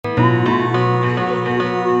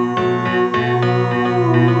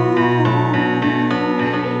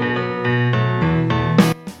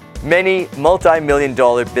Many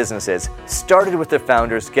multi-million-dollar businesses started with their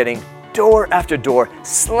founders getting door after door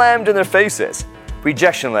slammed in their faces.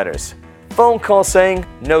 Rejection letters, phone calls saying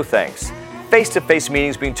no thanks, face-to-face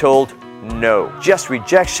meetings being told no. Just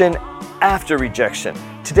rejection after rejection.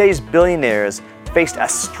 Today's billionaires faced a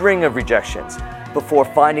string of rejections before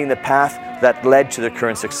finding the path that led to their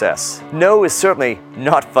current success. No is certainly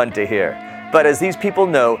not fun to hear, but as these people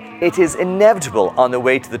know, it is inevitable on the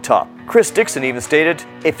way to the top. Chris Dixon even stated,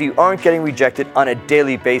 if you aren't getting rejected on a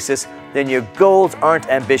daily basis, then your goals aren't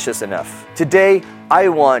ambitious enough. Today, I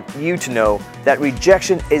want you to know that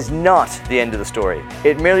rejection is not the end of the story.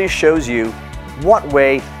 It merely shows you what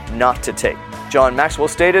way not to take. John Maxwell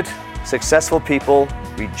stated, successful people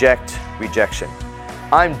reject rejection.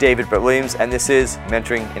 I'm David Brett Williams, and this is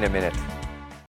Mentoring in a Minute.